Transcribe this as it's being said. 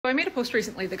I made a post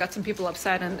recently that got some people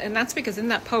upset, and that's because in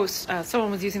that post,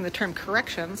 someone was using the term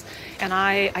corrections, and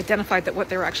I identified that what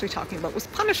they were actually talking about was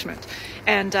punishment.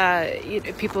 And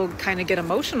people kind of get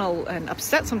emotional and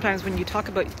upset sometimes when you talk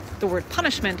about the word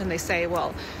punishment, and they say,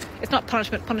 well, it's not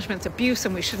punishment, punishment's abuse,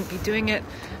 and we shouldn't be doing it.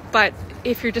 But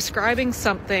if you're describing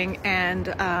something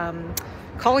and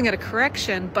calling it a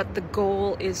correction, but the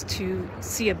goal is to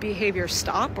see a behavior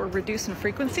stop or reduce in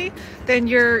frequency, then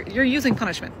you're using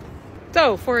punishment.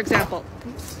 So, for example,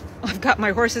 I've got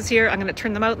my horses here. I'm going to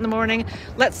turn them out in the morning.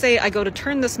 Let's say I go to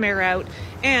turn this mare out,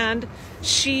 and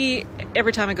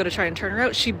every time I go to try and turn her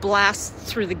out, she blasts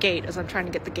through the gate as I'm trying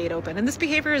to get the gate open. And this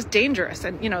behavior is dangerous,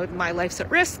 and my life's at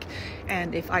risk,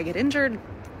 and if I get injured,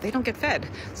 they don't get fed.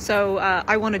 So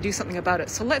I want to do something about it.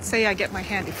 So let's say I get my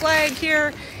handy flag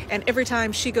here, and every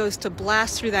time she goes to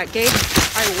blast through that gate,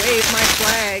 I wave my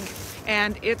flag,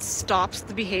 and it stops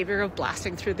the behavior of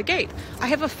blasting through the gate. I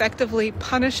have effectively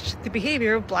punished the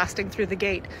behavior of blasting through the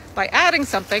gate by adding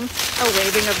something, a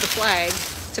waving of the flag,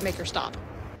 to make her stop.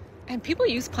 And people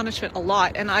use punishment a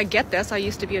lot, and I get this. I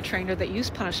used to be a trainer that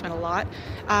used punishment a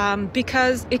lot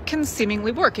because it can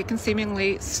seemingly work. It can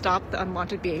seemingly stop the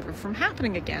unwanted behavior from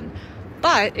happening again,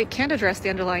 but it can't address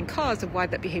the underlying cause of why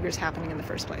that behavior is happening in the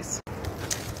first place.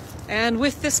 And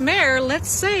with this mare, let's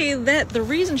say that the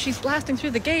reason she's blasting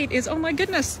through the gate is, oh my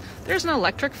goodness, there's an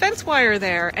electric fence wire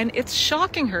there, and it's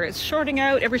shocking her. It's shorting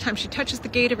out every time she touches the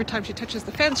gate, every time she touches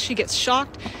the fence, she gets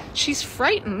shocked. She's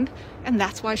frightened, and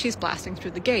that's why she's blasting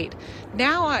through the gate.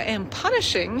 Now I am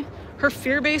punishing her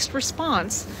fear-based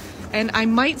response, and I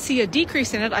might see a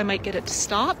decrease in it. I might get it to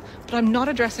stop, but I'm not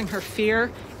addressing her fear,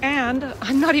 and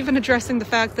I'm not even addressing the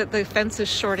fact that the fence is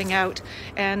shorting out,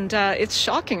 and it's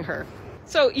shocking her.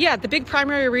 So yeah, the big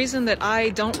primary reason that I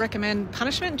don't recommend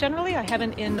punishment generally, I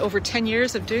haven't in over 10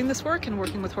 years of doing this work and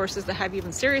working with horses that have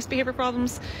even serious behavior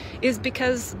problems, is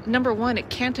because number one, it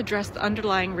can't address the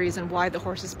underlying reason why the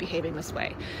horse is behaving this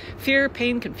way. Fear,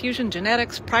 pain, confusion,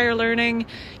 genetics, prior learning,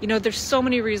 there's so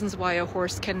many reasons why a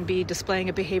horse can be displaying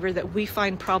a behavior that we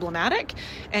find problematic,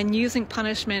 and using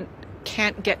punishment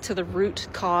can't get to the root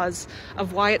cause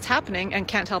of why it's happening and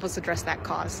can't help us address that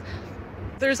cause.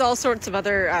 There's all sorts of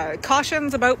other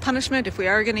cautions about punishment if we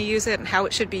are going to use it, and how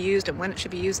it should be used and when it should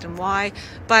be used and why.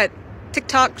 But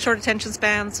TikTok, short attention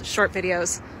spans, short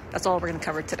videos, that's all we're going to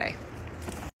cover today.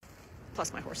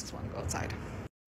 Plus my horses want to go outside.